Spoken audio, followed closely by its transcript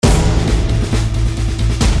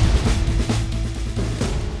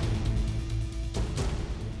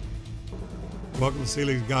Welcome to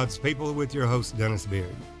Sealy's God's People with your host, Dennis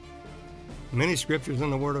Beard. Many scriptures in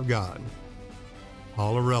the Word of God,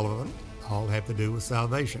 all are relevant, all have to do with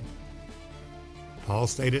salvation. Paul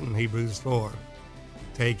stated in Hebrews 4,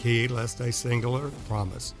 "Take heed lest a singular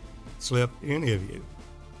promise slip any of you.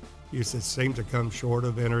 You should seem to come short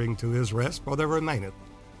of entering to his rest, for there remaineth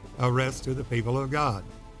a rest to the people of God."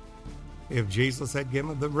 If Jesus had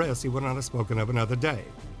given the rest, he would not have spoken of another day.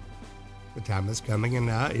 The time is coming, and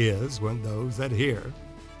now is, when those that hear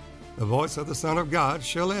the voice of the Son of God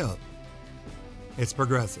shall live. It's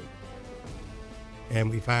progressive. And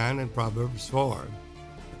we find in Proverbs 4,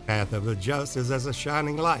 the path of the just is as a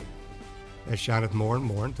shining light that shineth more and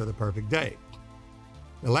more into the perfect day.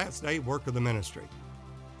 The last day work of the ministry.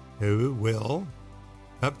 Who will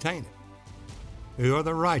obtain it? Who are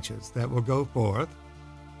the righteous that will go forth,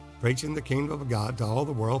 preaching the kingdom of God to all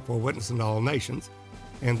the world for witness in all nations,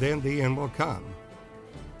 and then the end will come.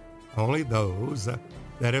 Only those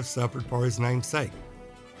that have suffered for his name's sake.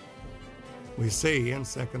 We see in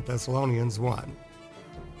 2 Thessalonians 1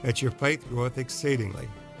 that your faith groweth exceedingly.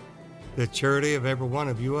 The charity of every one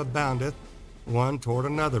of you aboundeth one toward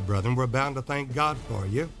another, brethren. We're bound to thank God for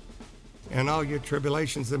you and all your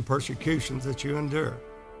tribulations and persecutions that you endure.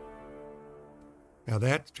 Now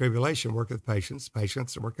that tribulation worketh patience,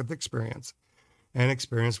 patience worketh experience, and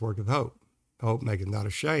experience worketh hope. Hope maketh not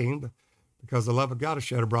ashamed, because the love of God is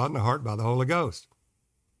shed abroad in the heart by the Holy Ghost.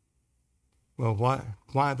 Well,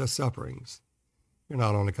 why the sufferings? You're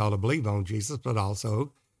not only called to believe on Jesus, but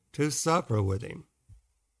also to suffer with him.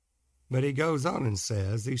 But he goes on and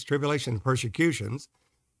says, these tribulation and persecutions,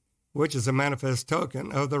 which is a manifest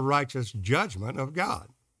token of the righteous judgment of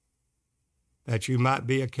God, that you might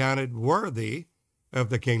be accounted worthy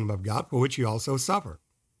of the kingdom of God, for which you also suffer.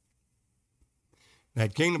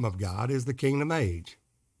 That kingdom of God is the kingdom age,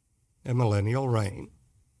 a millennial reign,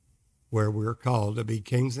 where we're called to be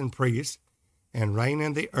kings and priests and reign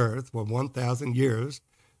in the earth for 1,000 years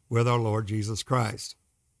with our Lord Jesus Christ.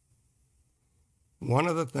 One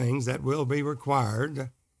of the things that will be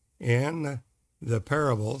required in the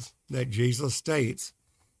parables that Jesus states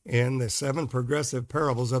in the 7 progressive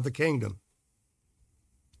parables of the kingdom,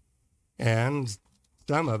 and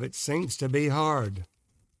some of it seems to be hard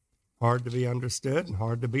to be understood and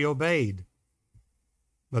hard to be obeyed.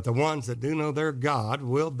 But the ones that do know their God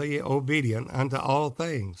will be obedient unto all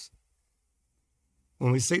things.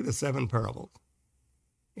 When we see the 7 parables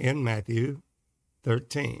in Matthew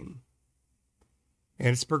 13, and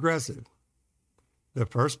it's progressive. The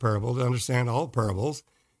first parable, to understand all parables,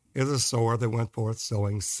 is a sower that went forth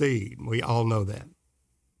sowing seed. We all know that.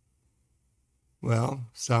 Well,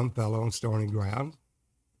 some fell on stony ground.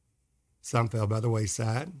 Some fell by the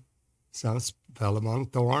wayside. Some fell among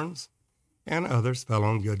thorns, and others fell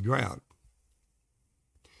on good ground.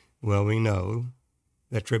 Well, we know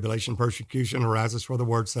that tribulation, persecution arises for the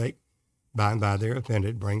word's sake. By and by they're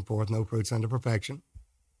offended, bring forth no fruits unto perfection.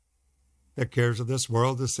 The cares of this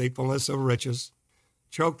world, deceitfulness of riches,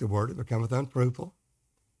 choke the word, it becometh unfruitful.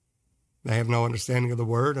 They have no understanding of the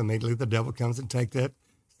word. Immediately the devil comes and takes that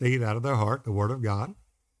seed out of their heart, the word of God.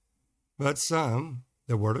 But some,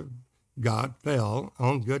 the word of God fell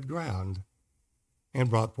on good ground and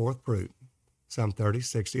brought forth fruit, some 30,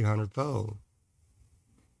 60, 100-fold.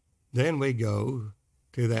 Then we go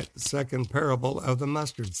to that second parable of the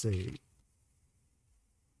mustard seed,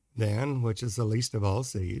 then, which is the least of all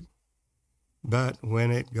seed. But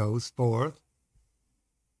when it goes forth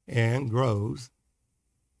and grows,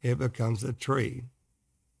 it becomes a tree,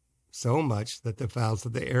 so much that the fowls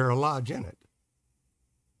of the air lodge in it.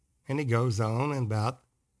 And he goes on and about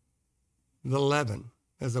the leaven,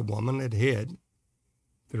 as a woman had hid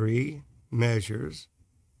 3 measures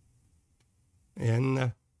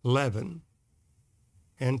in leaven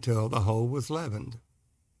until the whole was leavened.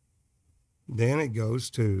 Then it goes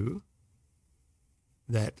to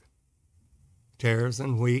that tares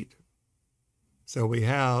and wheat. So we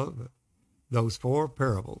have those 4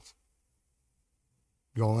 parables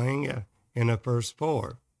going in the first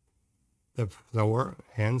 4. The sower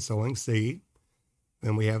and sowing seed.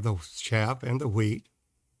 Then we have the chaff and the wheat.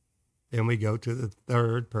 Then we go to the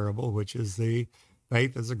 3rd parable, which is the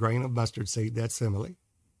faith as a grain of mustard seed, that simile.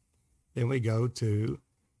 Then we go to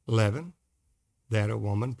leaven, that a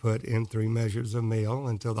woman put in 3 measures of meal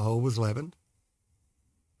until the whole was leavened.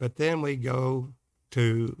 But then we go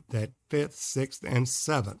to that 5th, 6th, and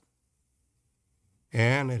 7th.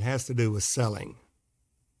 And it has to do with selling.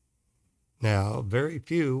 Now, very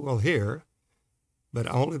few will hear, but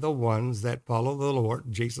only the ones that follow the Lord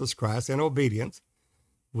Jesus Christ in obedience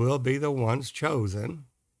will be the ones chosen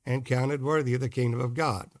and counted worthy of the kingdom of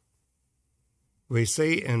God. We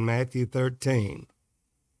see in Matthew 13,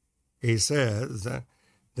 he says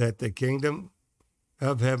that the kingdom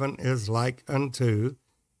of heaven is like unto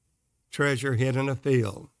treasure hid in a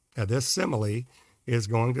field. Now, this simile is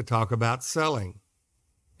going to talk about selling.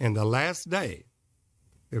 In the last day,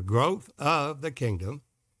 the growth of the kingdom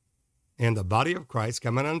and the body of Christ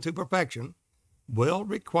coming unto perfection will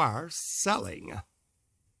require selling.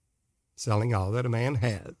 Selling all that a man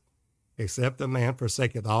hath. Except a man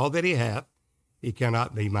forsaketh all that he hath, he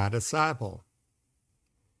cannot be my disciple.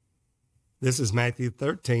 This is Matthew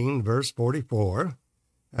 13, verse 44.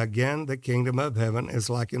 Again, the kingdom of heaven is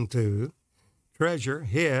like unto treasure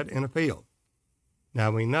hid in a field. Now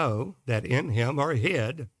we know that in him are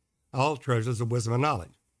hid all treasures of wisdom and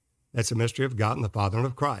knowledge. That's the mystery of God and the Father and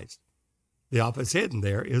of Christ. The office hidden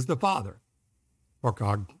there is the Father. For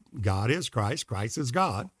God is Christ, Christ is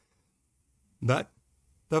God. But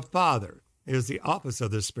the Father is the office of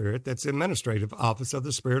the Spirit, that's the administrative office of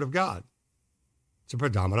the Spirit of God. It's a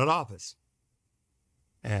predominant office.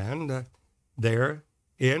 And there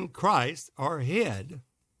in Christ are hid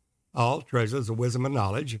all treasures of wisdom and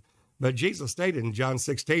knowledge. But Jesus stated in John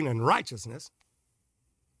 16 in righteousness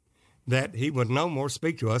that he would no more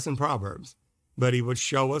speak to us in Proverbs, but he would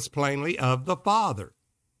show us plainly of the Father.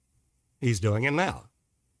 He's doing it now.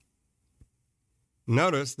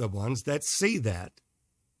 Notice the ones that see that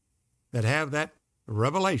have that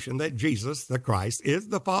revelation that Jesus, the Christ, is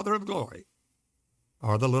the Father of glory,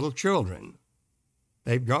 are the little children.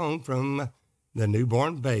 They've gone from the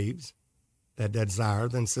newborn babes that desire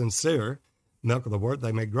the sincere milk of the word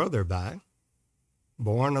they may grow thereby,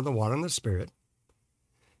 born of the water and the Spirit,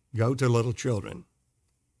 go to little children.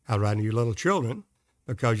 I write to you little children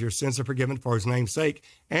because your sins are forgiven for his name's sake,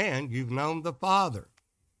 and you've known the Father.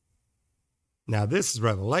 Now, this is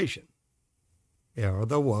revelation. They are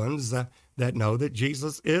the ones that know that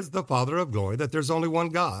Jesus is the Father of glory, that there's only one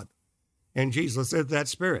God, and Jesus is that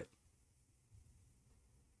Spirit.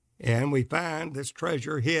 And we find this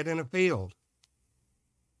treasure hid in a field.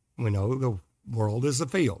 We know the world is a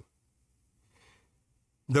field.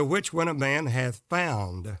 The which when a man hath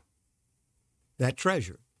found that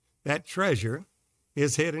treasure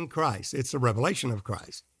is hid in Christ. It's the revelation of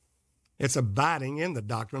Christ. It's abiding in the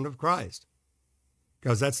doctrine of Christ.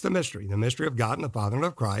 Because that's the mystery of God and the Father and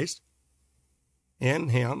of Christ. In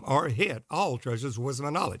him are hid all treasures of wisdom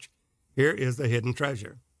and knowledge. Here is the hidden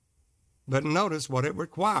treasure. But notice what it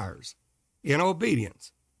requires in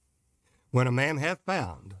obedience. When a man hath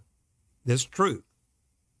found this truth,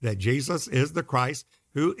 that Jesus is the Christ,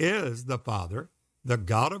 who is the Father, the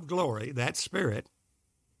God of glory, that Spirit,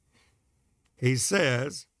 he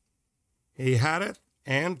says, he hadeth,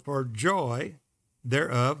 and for joy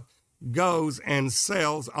thereof goes and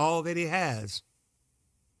sells all that he has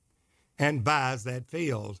and buys that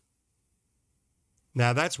field.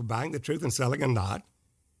 Now that's buying the truth and selling a not.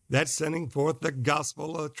 That's sending forth the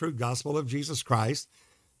gospel, the true gospel of Jesus Christ,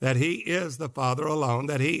 that he is the Father alone,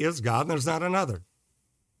 that he is God, and there's not another.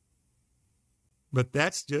 But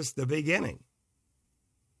that's just the beginning.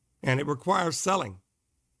 And it requires selling.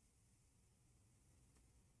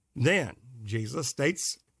 Then Jesus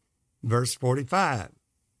states, verse 45,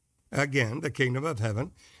 again, the kingdom of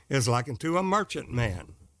heaven is like unto a merchant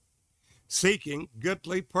man seeking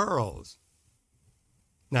goodly pearls.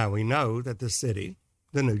 Now we know that the city,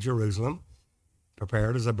 the New Jerusalem,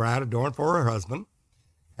 prepared as a bride adorned for her husband,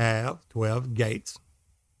 have 12 gates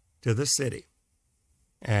to the city.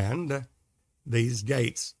 And these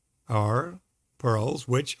gates are pearls,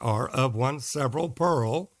 which are of one several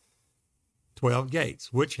pearl, 12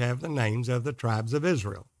 gates, which have the names of the tribes of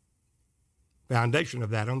Israel. Foundation of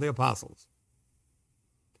that on the apostles.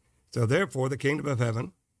 So therefore, the kingdom of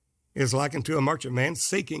heaven is like unto a merchant man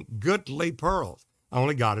seeking goodly pearls.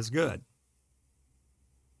 Only God is good.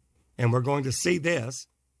 And we're going to see this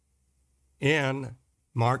in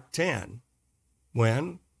Mark 10,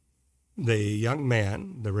 when the young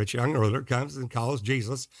man, the rich young ruler, comes and calls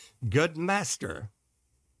Jesus good master.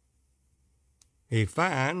 He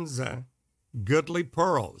finds goodly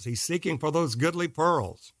pearls. He's seeking for those goodly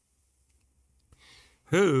pearls.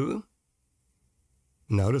 Who,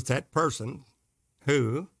 notice that person,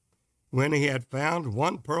 who, when he had found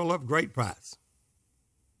one pearl of great price,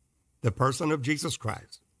 the person of Jesus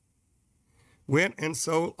Christ, went and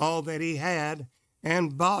sold all that he had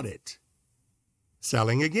and bought it,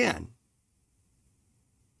 selling again.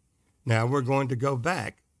 Now we're going to go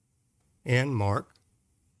back in Mark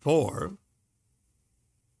 4,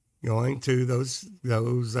 going to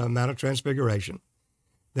those Mount of Transfiguration.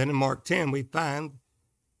 Then in Mark 10, we find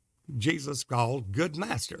Jesus called good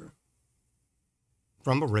master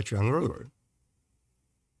from a rich young ruler.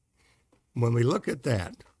 when we look at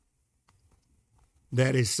that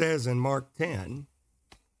it says in Mark 10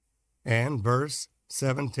 and verse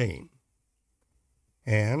 17,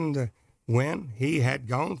 and when he had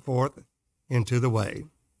gone forth into the way,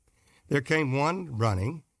 there came one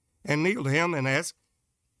running and kneeled to him and asked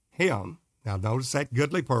him, now notice that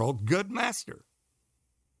goodly pearl, good master,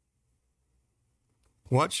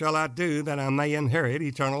 what shall I do that I may inherit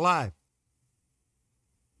eternal life?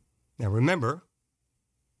 Now remember,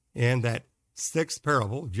 in that sixth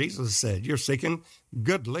parable, Jesus said, you're seeking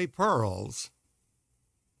goodly pearls,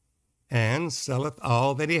 and selleth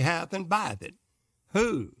all that he hath and buyeth it.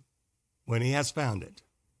 Who? When he has found it.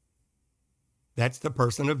 That's the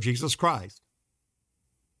person of Jesus Christ.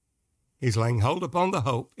 He's laying hold upon the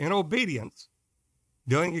hope in obedience,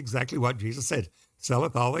 doing exactly what Jesus said,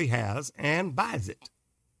 selleth all he has and buys it.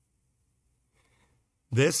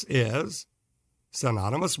 This is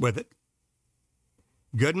synonymous with it.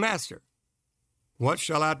 Good master, what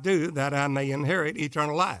shall I do that I may inherit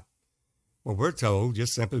eternal life? Well, we're told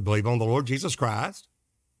just simply believe on the Lord Jesus Christ,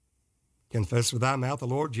 confess with thy mouth the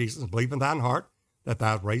Lord Jesus, believe in thine heart that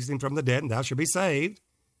thou hast raised him from the dead, and thou shalt be saved,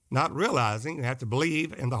 not realizing you have to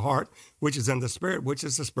believe in the heart, which is in the spirit, which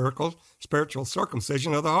is the spiritual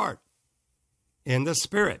circumcision of the heart. In the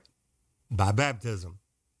spirit, by baptism.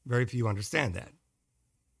 Very few understand that.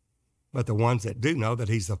 But the ones that do know that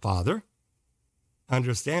he's the Father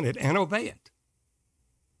understand it and obey it.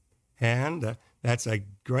 And that's a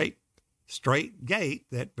great straight gate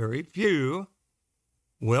that very few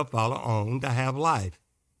will follow on to have life.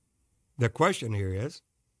 The question here is,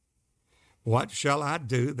 what shall I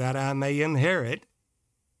do that I may inherit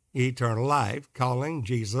eternal life, calling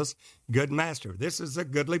Jesus good master? This is a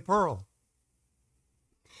goodly pearl.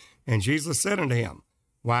 And Jesus said unto him,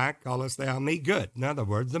 why callest thou me good? In other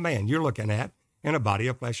words, the man you're looking at in a body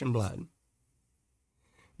of flesh and blood.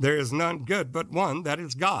 There is none good but one, that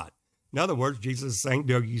is God. In other words, Jesus is saying,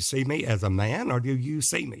 do you see me as a man, or do you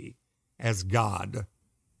see me as God,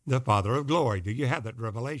 the Father of glory? Do you have that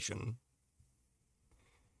revelation?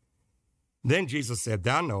 Then Jesus said,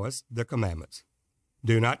 thou knowest the commandments.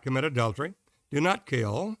 Do not commit adultery. Do not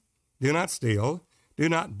kill. Do not steal. Do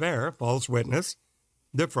not bear false witness.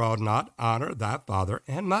 Defraud not. Honor thy father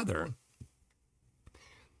and mother.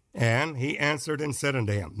 And he answered and said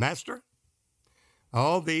unto him, Master,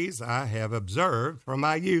 all these I have observed from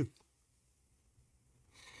my youth.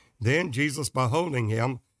 Then Jesus, beholding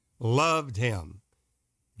him, loved him.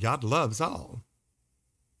 God loves all.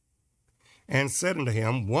 And said unto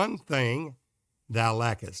him, one thing thou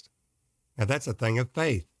lackest. Now that's a thing of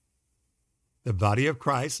faith. The body of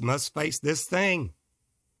Christ must face this thing,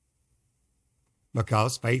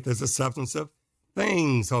 because faith is the substance of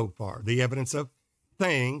things hoped for, the evidence of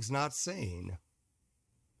things not seen.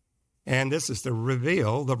 And this is to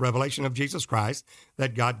reveal the revelation of Jesus Christ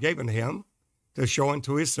that God gave unto him to show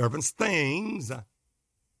unto his servants things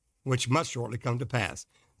which must shortly come to pass.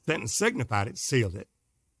 Then signified it, sealed it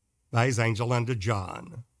by his angel unto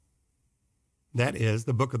John. That is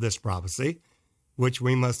the book of this prophecy, which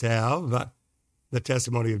we must have the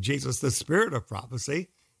testimony of Jesus, the spirit of prophecy,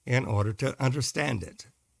 in order to understand it,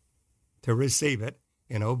 to receive it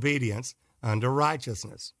in obedience unto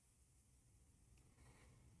righteousness.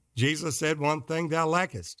 Jesus said, one thing thou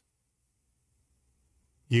lackest.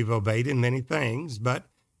 You've obeyed in many things, but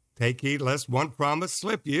take heed lest one promise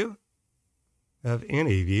slip you, of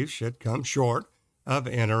any of you should come short of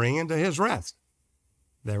entering into his rest.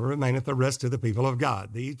 There remaineth the rest to the people of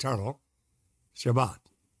God, the eternal Shabbat,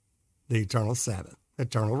 the eternal Sabbath,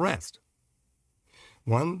 eternal rest.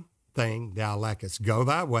 One thing thou lackest. Go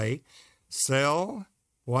thy way, sell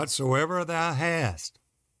whatsoever thou hast.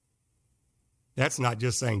 That's not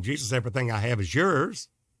just saying, Jesus, everything I have is yours.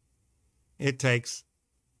 It takes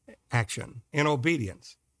action in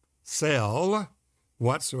obedience. Sell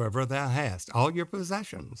whatsoever thou hast, all your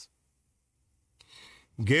possessions.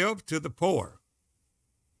 Give to the poor,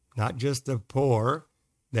 not just the poor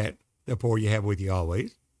that the poor you have with you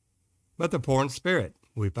always, but the poor in spirit.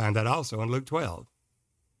 We find that also in Luke 12,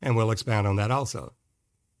 and we'll expound on that also.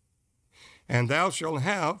 And thou shalt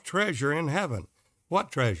have treasure in heaven.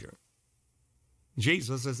 What treasure?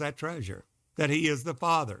 Jesus is that treasure, that he is the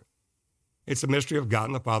Father. It's a mystery of God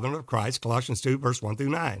and the Father and of Christ, Colossians 2, verse 1 through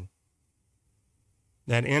 9.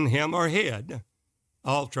 That in him are hid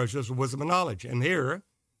all treasures of wisdom and knowledge. And here,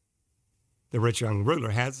 the rich young ruler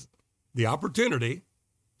has the opportunity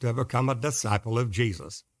to become a disciple of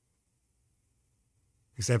Jesus.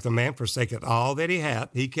 Except a man forsaketh all that he hath,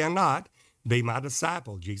 he cannot be my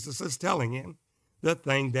disciple. Jesus is telling him the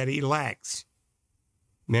thing that he lacks.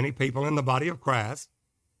 Many people in the body of Christ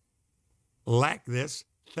lack this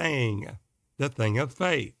thing, the thing of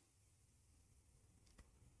faith.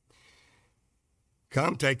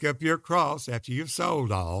 Come, take up your cross after you've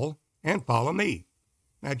sold all and follow me.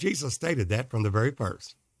 Now, Jesus stated that from the very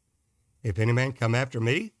first. If any man come after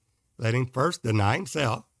me, let him first deny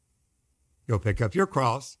himself, go pick up your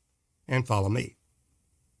cross and follow me.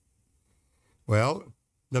 Well,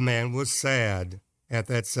 the man was sad at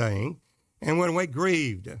that saying and went away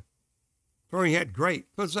grieved, for he had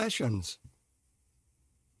great possessions.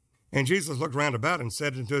 And Jesus looked round about and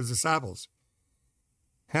said unto his disciples,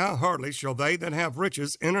 how hardly shall they that have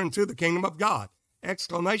riches enter into the kingdom of God?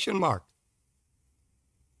 Exclamation mark.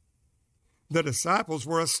 The disciples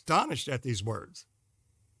were astonished at these words,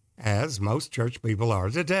 as most church people are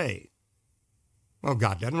today. Well,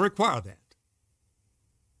 God doesn't require that.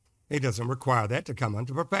 He doesn't require that to come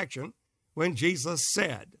unto perfection when Jesus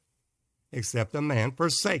said, except a man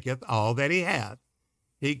forsaketh all that he hath,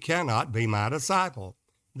 he cannot be my disciple,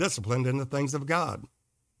 disciplined in the things of God.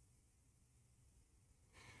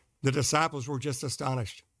 The disciples were just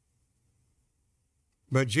astonished.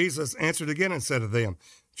 But Jesus answered again and said to them,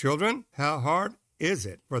 children, how hard is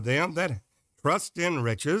it for them that trust in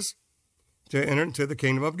riches to enter into the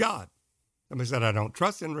kingdom of God? Somebody said, I don't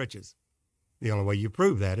trust in riches. The only way you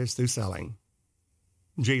prove that is through selling.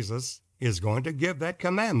 Jesus is going to give that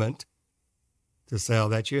commandment to sell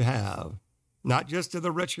that you have, not just to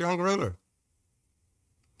the rich young ruler.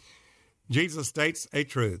 Jesus states a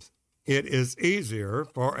truth. It is easier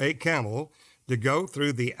for a camel to go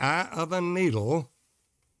through the eye of a needle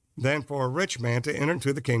than for a rich man to enter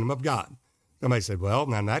into the kingdom of God. Somebody said, well,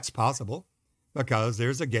 now that's possible because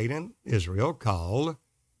there's a gate in Israel called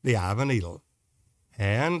the eye of a needle.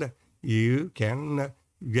 And you can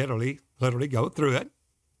literally go through it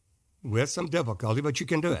with some difficulty, but you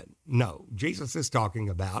can do it. No, Jesus is talking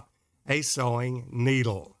about a sewing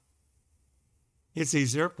needle. It's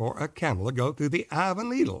easier for a camel to go through the eye of a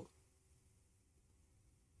needle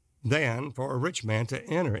than for a rich man to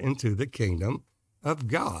enter into the kingdom of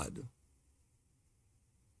God.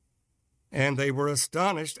 And they were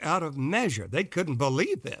astonished out of measure. They couldn't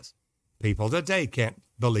believe this. People today can't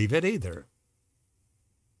believe it either,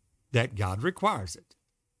 that God requires it.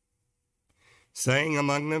 Saying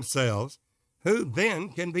among themselves, who then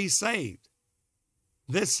can be saved?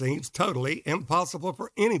 This seems totally impossible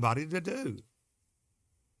for anybody to do.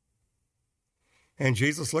 And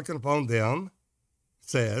Jesus, looking upon them,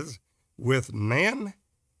 says, with men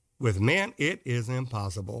it is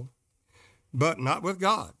impossible, but not with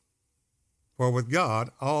God. For with God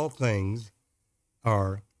all things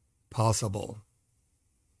are possible.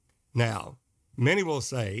 Now, many will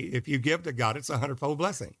say, if you give to God, it's a 100-fold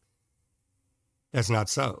blessing. That's not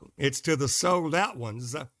so. It's to the sold out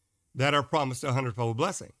ones that are promised a 100-fold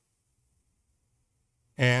blessing.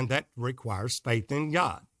 And that requires faith in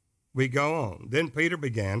God. We go on. Then Peter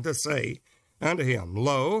began to say unto him,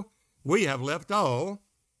 lo, we have left all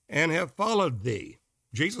and have followed thee.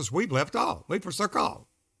 Jesus, we've left all. We forsook all.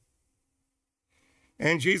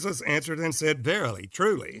 And Jesus answered and said, verily,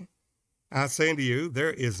 truly, I say unto you,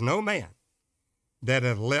 there is no man that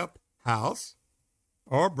hath left house,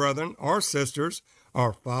 or brethren, or sisters,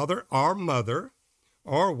 or father, or mother,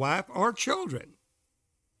 or wife, or children,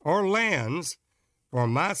 or lands, for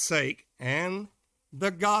my sake and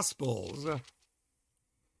the gospel's,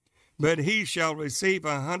 but he shall receive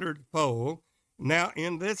 100-fold now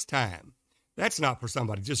in this time. That's not for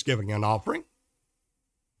somebody just giving an offering.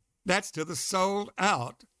 That's to the sold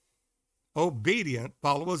out, obedient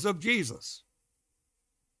followers of Jesus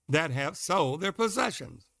that have sold their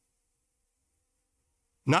possessions.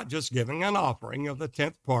 Not just giving an offering of the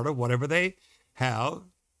 10th part of whatever they have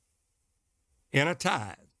in a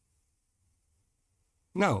tithe.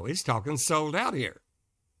 No, he's talking sold out here.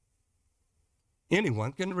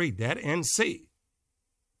 Anyone can read that and see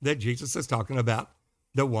that Jesus is talking about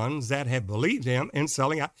the ones that have believed him in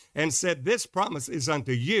selling out and said, this promise is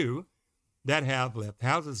unto you that have left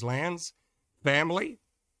houses, lands, family,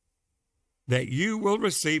 that you will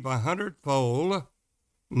receive 100-fold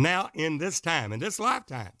now in this time, in this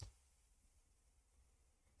lifetime.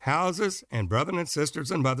 Houses and brothers and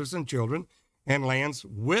sisters and mothers and children and lands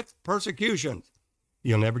with persecutions.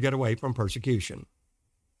 You'll never get away from persecution.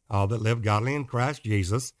 All that live godly in Christ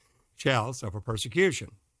Jesus shall suffer persecution.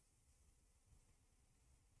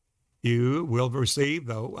 You will receive,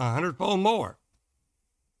 though, 100-fold more.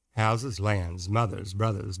 Houses, lands, mothers,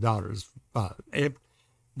 brothers, daughters, fathers.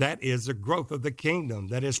 That is the growth of the kingdom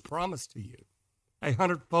that is promised to you.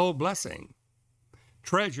 100-fold blessing.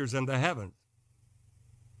 Treasures in the heavens.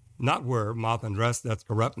 Not where moth and rust doth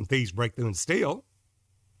corrupt and thieves break through and steal,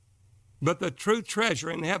 but the true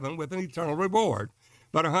treasure in heaven with an eternal reward.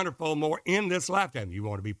 but 100-fold more in this lifetime. You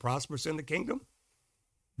want to be prosperous in the kingdom?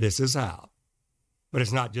 This is how. But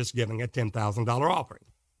it's not just giving a $10,000 offering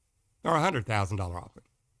or a $100,000 offering,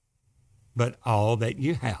 but all that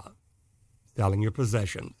you have, selling your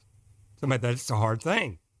possessions. Somebody, that's a hard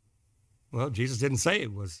thing. Well, Jesus didn't say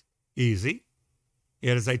it was easy.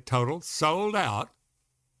 It is a total sold out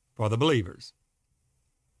for the believers.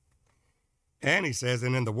 And he says,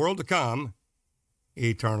 and in the world to come,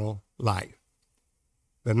 eternal life.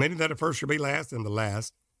 But many that are first shall be last, and the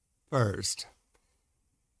last first.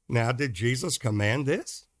 Now, did Jesus command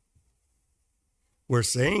this? We're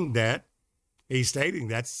seeing that he's stating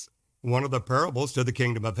that's one of the parables to the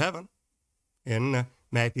kingdom of heaven in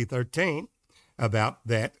Matthew 13 about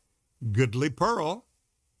that goodly pearl.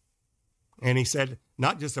 And he said,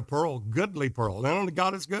 not just a pearl, goodly pearl. Not only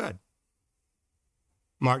God is good.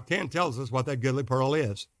 Mark 10 tells us what that goodly pearl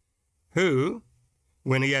is. Who,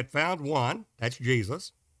 when he had found one, that's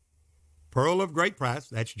Jesus, pearl of great price,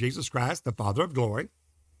 that's Jesus Christ, the Father of glory,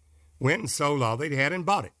 went and sold all that he had and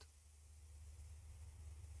bought it.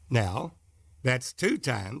 Now, that's 2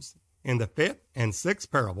 times in the 5th and 6th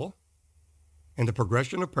parable, in the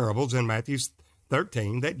progression of parables in Matthew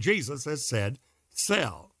 13, that Jesus has said,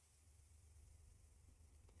 sell.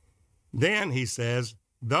 Then he says,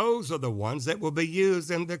 those are the ones that will be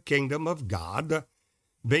used in the kingdom of God,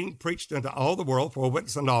 being preached unto all the world for a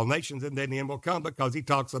witness unto all nations, and then the end will come, because he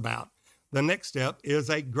talks about the next step is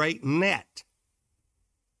a great net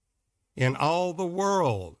in all the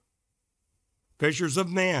world, fishers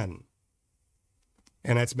of men.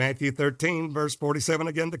 And that's Matthew 13, verse 47.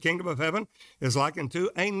 Again, the kingdom of heaven is likened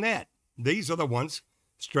to a net. These are the ones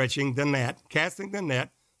stretching the net, casting the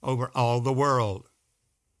net over all the world.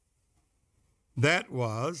 That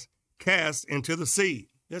was cast into the sea.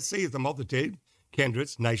 The sea is the multitude,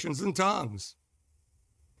 kindreds, nations, and tongues,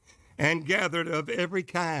 and gathered of every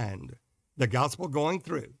kind, the gospel going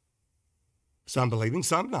through, some believing,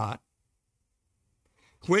 some not,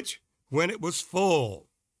 which, when it was full,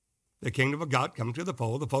 the kingdom of God come to the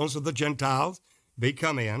fold, the fullness of the Gentiles be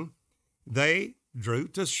come in, they drew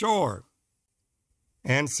to shore,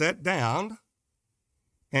 and sat down,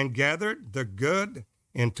 and gathered the good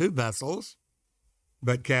in 2 vessels,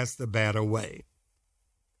 but cast the bad away.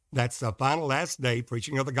 That's the final last day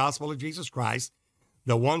preaching of the gospel of Jesus Christ.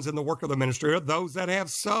 The ones in the work of the ministry are those that have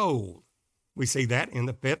sold. We see that in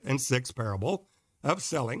the 5th and 6th parable of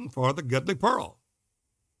selling for the goodly pearl.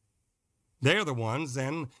 They're the ones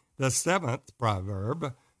in the 7th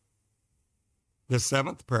proverb, the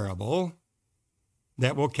 7th parable,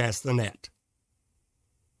 that will cast the net.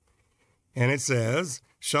 And it says,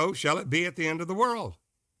 so shall it be at the end of the world,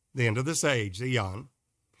 the end of this age, the eon.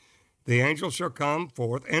 The angel shall come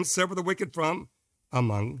forth and sever the wicked from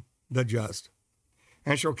among the just,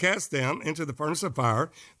 and shall cast them into the furnace of fire.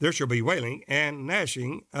 There shall be wailing and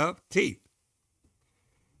gnashing of teeth.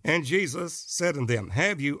 And Jesus said unto them,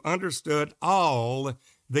 have you understood all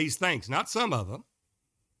these things? Not some of them,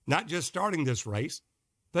 not just starting this race,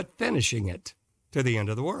 but finishing it to the end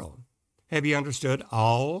of the world. Have you understood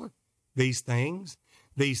all these things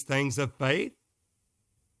of faith?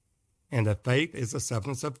 And the faith is the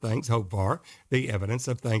substance of things hoped for, the evidence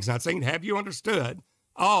of things not seen. Have you understood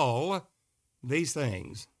all these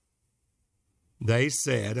things? They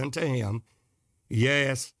said unto him,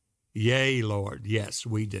 yes, yea, Lord, yes,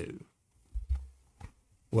 we do.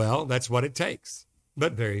 Well, that's what it takes.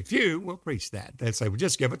 But very few will preach that. They say, well,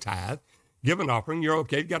 just give a tithe, give an offering, you're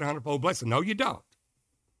okay, you got a 100-fold blessing. No, you don't.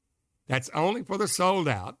 That's only for the sold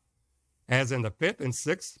out, as in the 5th and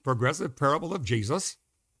 6th progressive parable of Jesus,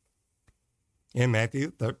 in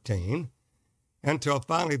Matthew 13, until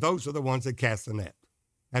finally those are the ones that cast the net.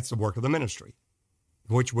 That's the work of the ministry,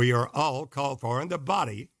 which we are all called for in the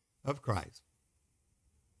body of Christ.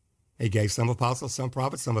 He gave some apostles, some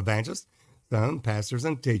prophets, some evangelists, some pastors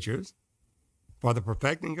and teachers for the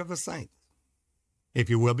perfecting of the saints. If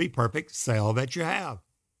you will be perfect, sell that you have.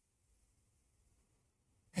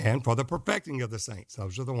 And for the perfecting of the saints,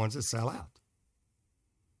 those are the ones that sell out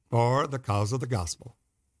for the cause of the gospel,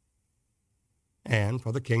 and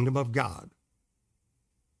for the kingdom of God,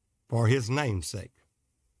 for his name's sake.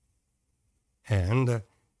 And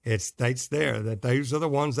it states there that those are the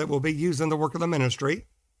ones that will be used in the work of the ministry.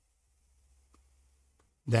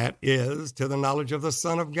 That is to the knowledge of the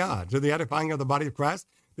Son of God, to the edifying of the body of Christ.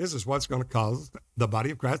 This is what's going to cause the body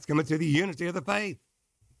of Christ to come into the unity of the faith.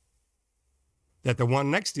 That the one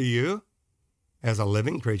next to you, as a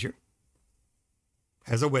living creature,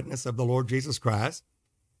 as a witness of the Lord Jesus Christ,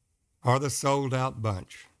 are the sold out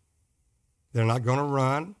bunch. They're not going to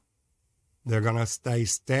run. They're going to stay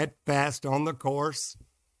steadfast on the course.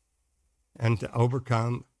 and to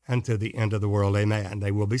overcome unto the end of the world. Amen.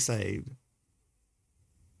 They will be saved.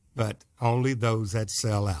 But only those that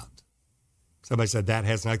sell out. Somebody said that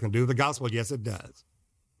has nothing to do with the gospel. Yes, it does.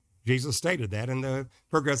 Jesus stated that in the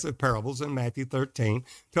progressive parables in Matthew 13,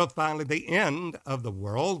 till finally the end of the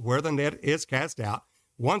world, where the net is cast out,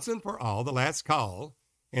 once and for all, the last call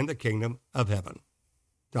in the kingdom of heaven.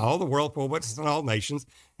 To all the world, for witnesses and all nations,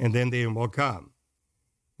 and then the end will come.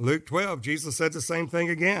 Luke 12, Jesus said the same thing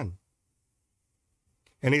again.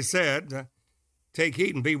 And he said, take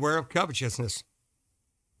heed and beware of covetousness.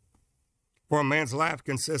 For a man's life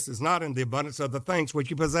consists not in the abundance of the things which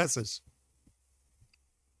he possesses.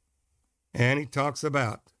 And he talks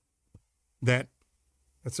about that,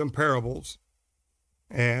 some parables,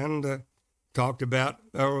 and talked about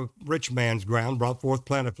a rich man's ground brought forth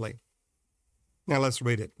plentifully. Now let's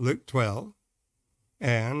read it. Luke 12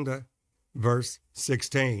 and verse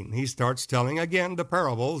 16. He starts telling again the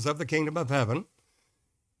parables of the kingdom of heaven,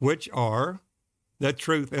 which are the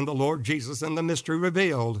truth in the Lord Jesus and the mystery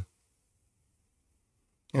revealed.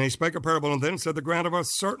 And he spake a parable and then said, the ground of a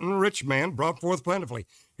certain rich man brought forth plentifully.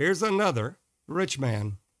 Here's another rich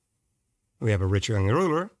man. We have a rich young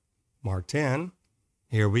ruler, Mark 10.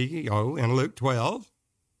 Here we go in Luke 12,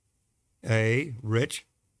 a rich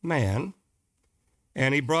man.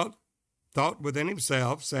 And he thought within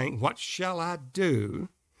himself, saying, what shall I do?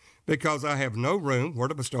 Because I have no room where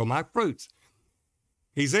to bestow my fruits.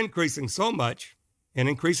 He's increasing so much and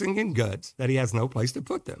increasing in goods that he has no place to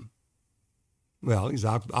put them. Well, he's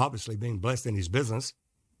obviously being blessed in his business.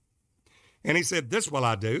 And he said, this will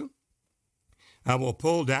I do. I will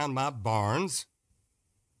pull down my barns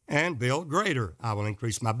and build greater. I will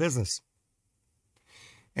increase my business.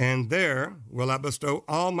 And there will I bestow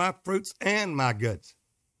all my fruits and my goods.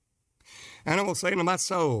 And I will say unto my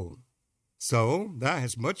soul, so thou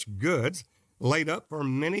hast much goods laid up for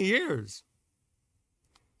many years.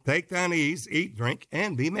 Take thine ease, eat, drink,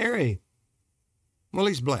 and be merry. Well,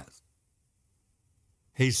 he's blessed.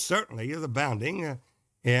 He certainly is abounding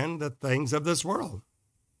in the things of this world.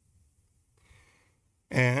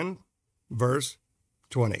 And verse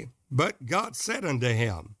 20, but God said unto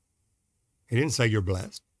him, he didn't say you're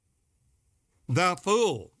blessed. Thou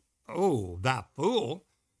fool. Oh, thou fool.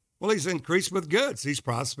 Well, he's increased with goods. He's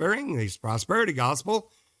prospering. He's prosperity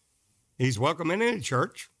gospel. He's welcome in any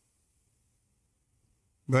church.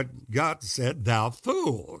 But God said, thou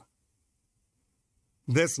fool.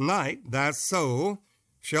 This night thy soul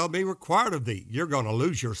shall be required of thee. You're going to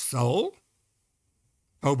lose your soul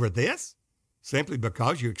over this simply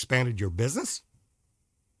because you expanded your business?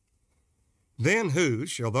 Then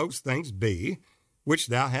whose shall those things be which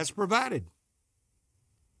thou hast provided?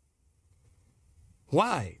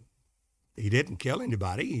 Why? He didn't kill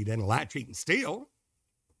anybody. He didn't lie, cheat, and steal.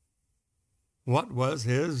 What was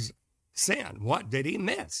his sin? What did he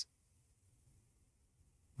miss?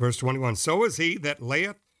 Verse 21, so is he that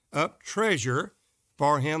layeth up treasure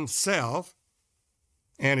for himself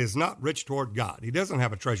and is not rich toward God. He doesn't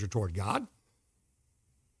have a treasure toward God.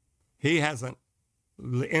 He hasn't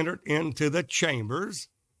entered into the chambers,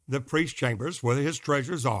 the priest chambers, where his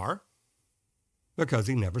treasures are, because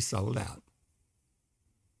he never sold out.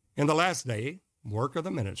 In the last day, work of the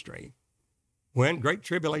ministry, when great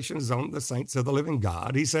tribulation is on the saints of the living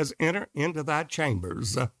God, he says, enter into thy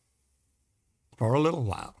chambers for a little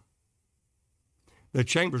while. The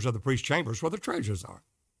chambers are the priest chambers where the treasures are.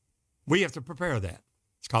 We have to prepare that.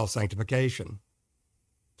 It's called sanctification.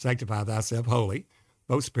 Sanctify thyself wholly,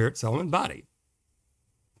 both spirit, soul, and body,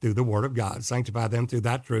 through the word of God. Sanctify them through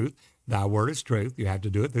thy truth. Thy word is truth. You have to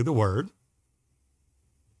do it through the word.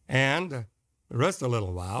 And rest a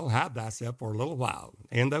little while, hide thyself for a little while.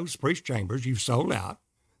 In those priest chambers you've sold out.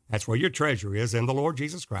 That's where your treasure is, in the Lord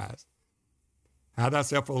Jesus Christ. Hide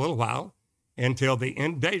thyself for a little while until the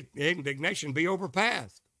indignation be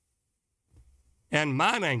overpassed. And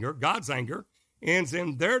mine anger, God's anger, ends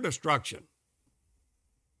in their destruction.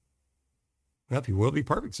 Well, if you will be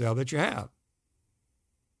perfect, sell that you have.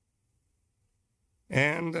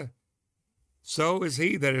 And so is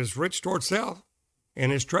he that is rich toward self,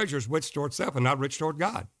 and his treasure is rich toward self and not rich toward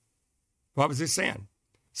God. What was his sin?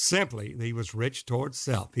 Simply, he was rich toward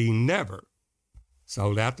self. He never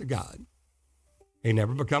sold out to God. He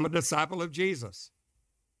never become a disciple of Jesus.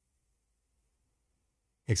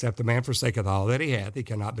 Except the man forsaketh all that he hath, he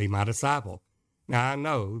cannot be my disciple. Now, I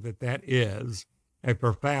know that that is a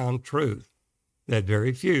profound truth that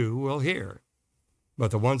very few will hear.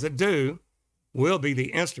 But the ones that do will be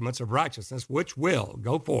the instruments of righteousness, which will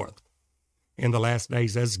go forth in the last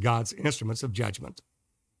days as God's instruments of judgment.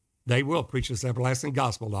 They will preach this everlasting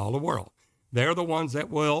gospel to all the world. They're the ones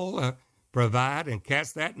that will Provide and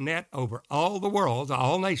cast that net over all the world,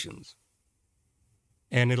 all nations.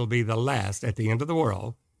 And it'll be the last, at the end of the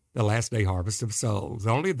world, the last day harvest of souls.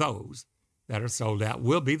 Only those that are sold out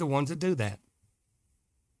will be the ones that do that.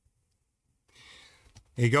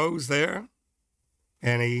 He goes there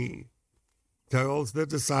and he tells the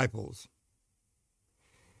disciples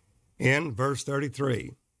in verse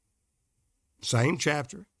 33, same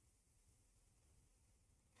chapter,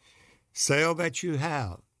 sell that you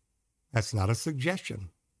have. That's not a suggestion.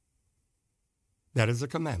 That is a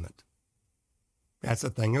commandment. That's a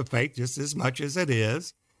thing of faith just as much as it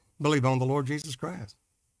is believe on the Lord Jesus Christ.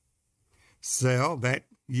 Sell that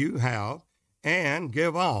you have and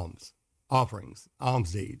give alms, offerings,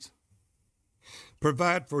 alms deeds.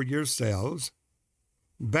 Provide for yourselves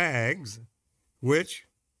bags which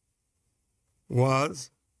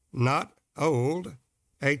was not old,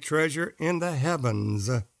 a treasure in the heavens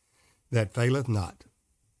that faileth not,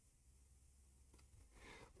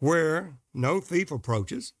 where no thief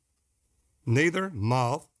approaches, neither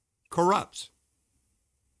moth corrupts.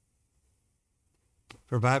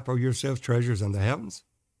 Provide for yourselves treasures in the heavens,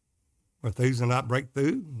 where thieves do not break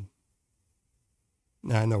through,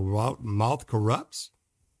 and no moth corrupts.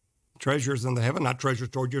 Treasures in the heaven, not treasures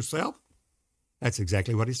toward yourself. That's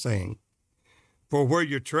exactly what he's saying. For where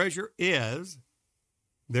your treasure is,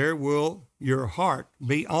 there will your heart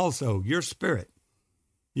be also. Your spirit,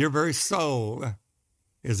 your very soul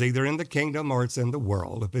is either in the kingdom or it's in the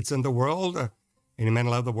world. If it's in the world, any man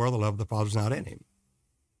love the world, the love of the Father is not in him.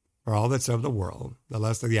 For all that's of the world, the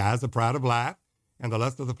lust of the eyes, the pride of life, and the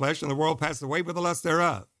lust of the flesh, and the world passes away with the lust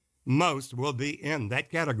thereof. Most will be in that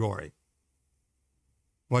category.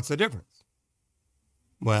 What's the difference?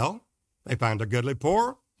 Well, they find a goodly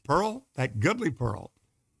pearl, that goodly pearl.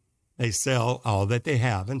 They sell all that they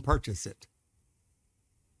have and purchase it.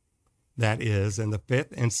 That is in the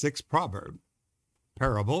 5th and 6th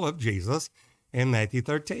parable of Jesus in Matthew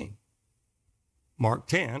 13. Mark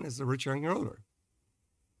 10 is the rich young ruler.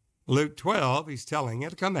 Luke 12, he's telling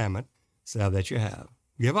it a commandment, sell that you have.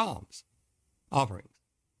 Give alms, offerings.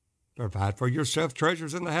 Provide for yourself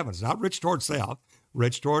treasures in the heavens, not rich toward self,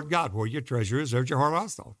 rich toward God. Where your treasure is, there's your heart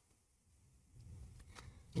also.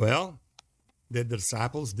 Well, did the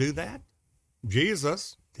disciples do that?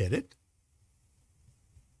 Jesus did it.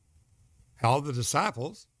 All the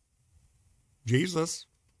disciples, Jesus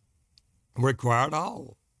required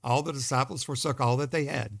all. All the disciples forsook all that they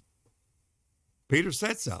had. Peter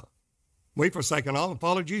said so. We've forsaken all and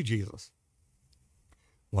followed you, Jesus.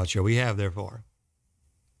 What shall we have, therefore?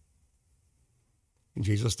 And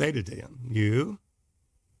Jesus stated to him, you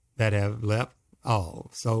that have left all,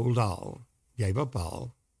 sold all, gave up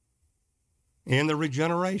all, in the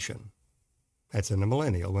regeneration, that's in the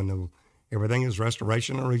millennial, when everything is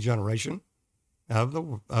restoration and regeneration of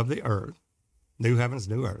the earth, new heavens,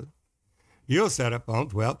 new earth, you'll set up on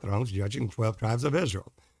 12 thrones, judging 12 tribes of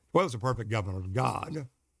Israel. 12 is the perfect government of God.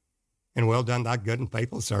 And well done, thy good and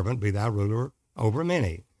faithful servant, be thou ruler over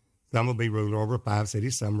many. Some will be ruler over 5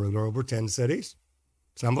 cities, some ruler over 10 cities.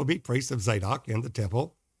 Some will be priests of Zadok in the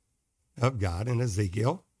temple of God in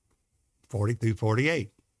Ezekiel 40 through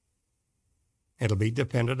 48. It'll be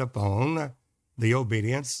dependent upon the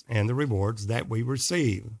obedience and the rewards that we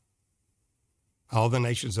receive. All the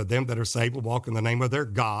nations of them that are saved will walk in the name of their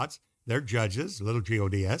gods, their judges, little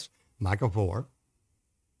G-O-D-S, Micah 4.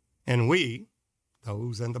 And we,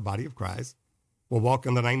 those in the body of Christ, will walk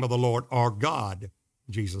in the name of the Lord, our God,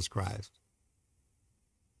 Jesus Christ.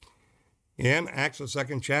 In Acts, the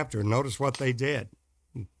 2nd chapter, notice what they did.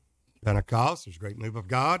 Pentecost, there's a great move of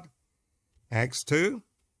God. Acts 2,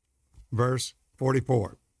 verse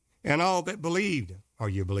 44. And all that believed, are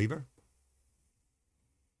you a believer?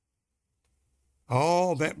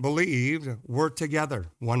 All that believed were together,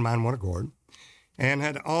 one mind, one accord, and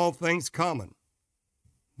had all things common.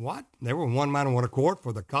 What? They were one mind and one accord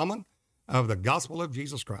for the common of the gospel of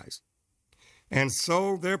Jesus Christ. And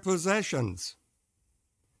sold their possessions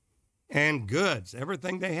and goods,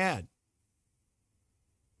 everything they had,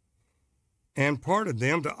 and parted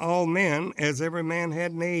them to all men as every man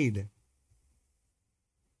had need.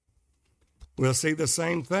 We'll see the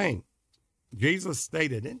same thing. Jesus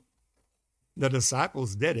stated it. The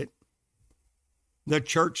disciples did it. The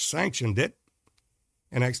church sanctioned it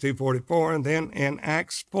in Acts 2:44, and then in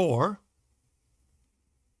Acts 4,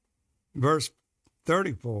 verse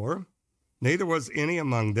 34, neither was any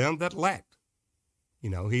among them that lacked. You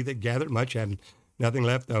know, he that gathered much had nothing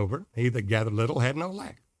left over. He that gathered little had no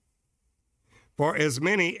lack. For as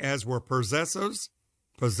many as were possessors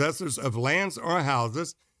of lands or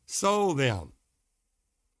houses, sold them,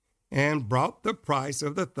 and brought the price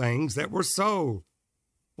of the things that were sold.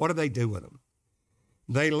 What did they do with them?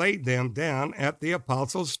 They laid them down at the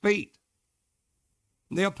apostles' feet.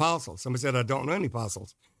 The apostles. Somebody said, I don't know any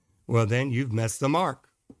apostles. Well, then you've missed the mark.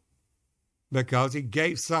 Because he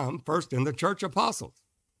gave some first in the church apostles,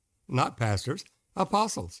 not pastors,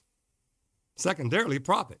 apostles. Secondarily,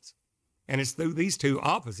 prophets. And it's through these two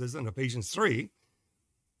offices in Ephesians 3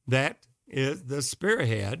 that is the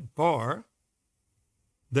spearhead for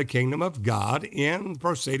the kingdom of God in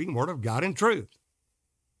proceeding word of God in truth.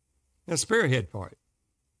 The spearhead for it.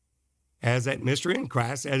 As that mystery in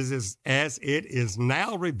Christ, as it is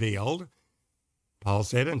now revealed, Paul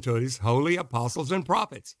said unto his holy apostles and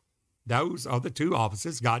prophets. Those are the two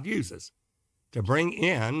offices God uses to bring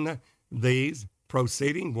in these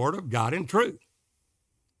proceeding word of God in truth.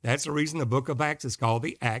 That's the reason the book of Acts is called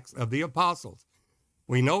the Acts of the Apostles.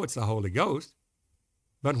 We know it's the Holy Ghost,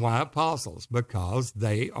 but why apostles? Because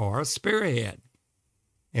they are a spearhead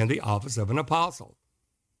in the office of an apostle.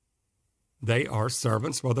 They are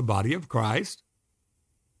servants for the body of Christ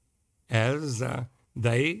as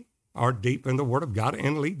they are deep in the Word of God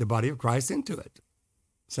and lead the body of Christ into it.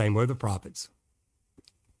 Same with the prophets.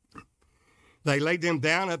 They laid them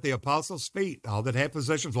down at the apostles' feet, all that had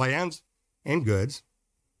possessions, lands, and goods.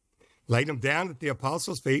 Laid them down at the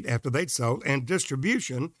apostles' feet after they'd sold, and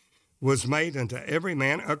distribution was made unto every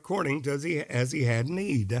man according to as he had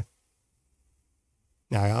need.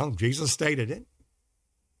 Now, Jesus stated it.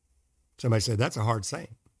 Somebody said, that's a hard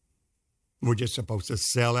saying. We're just supposed to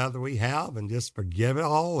sell out that we have and just forgive it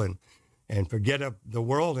all and forget the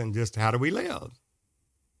world and just how do we live?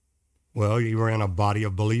 Well, you were in a body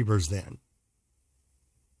of believers then.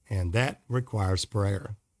 And that requires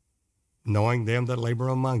prayer. Knowing them that labor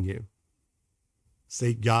among you.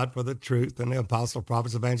 Seek God for the truth and the apostle,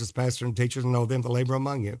 prophets, evangelists, pastors, and teachers, and know them that labor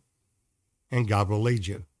among you. And God will lead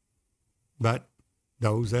you. But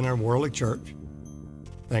those in our worldly church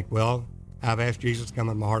think, well, I've asked Jesus to come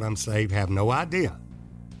in my heart, I'm saved, have no idea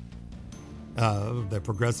of the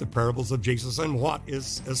progressive parables of Jesus and what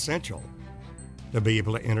is essential to be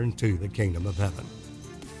able to enter into the kingdom of heaven.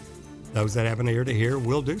 Those that have an ear to hear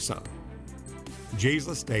will do so.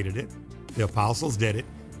 Jesus stated it. The apostles did it.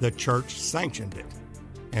 The church sanctioned it.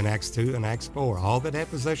 In Acts 2 and Acts 4, all that had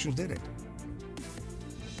possessions did it.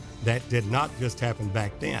 That did not just happen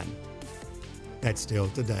back then. That's still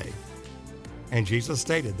today. And Jesus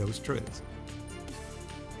stated those truths.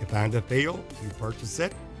 You find a field, you purchase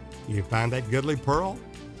it. You find that goodly pearl,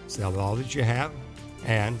 sell all that you have,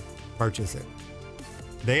 and purchase it.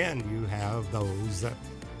 Then you have those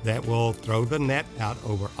that will throw the net out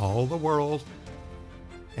over all the world,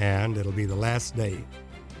 and it'll be the last day.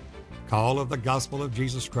 Call of the gospel of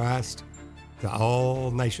Jesus Christ to all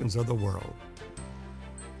nations of the world.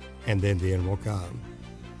 And then the end will come.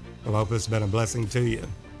 Well, I hope it's been a blessing to you.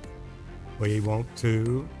 We want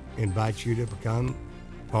to invite you to become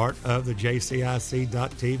part of the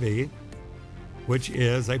JCIC.TV, which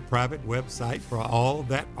is a private website for all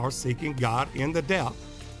that are seeking God in the depth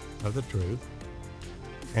of the truth.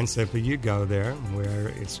 And simply you go there where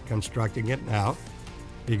it's constructing it now.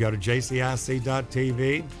 You go to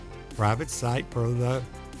JCIC.TV, private site for the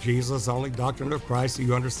Jesus only doctrine of Christ, so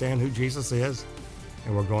you understand who Jesus is.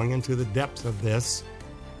 And we're going into the depths of this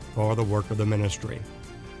for the work of the ministry.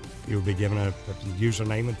 You will be given a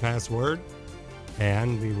username and password,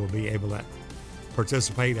 and we will be able to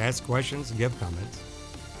participate, ask questions, and give comments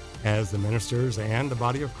as the ministers and the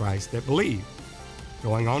body of Christ that believe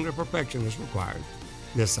going on to perfection is required.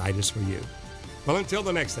 This site is for you. Well, until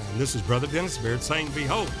the next time, this is Brother Dennis Beard saying,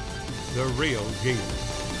 behold, the real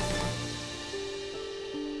Jesus.